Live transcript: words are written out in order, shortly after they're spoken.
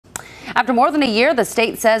After more than a year, the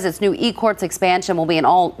state says its new eCourts expansion will be in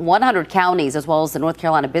all 100 counties, as well as the North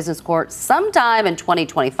Carolina Business Court, sometime in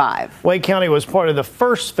 2025. Wake County was part of the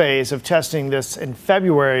first phase of testing this in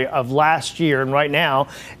February of last year, and right now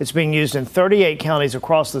it's being used in 38 counties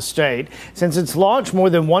across the state. Since its launch, more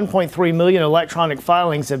than 1.3 million electronic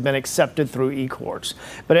filings have been accepted through eCourts.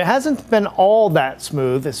 But it hasn't been all that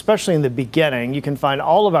smooth, especially in the beginning. You can find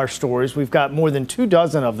all of our stories. We've got more than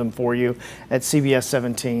 24 of them for you at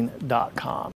CBS17.com.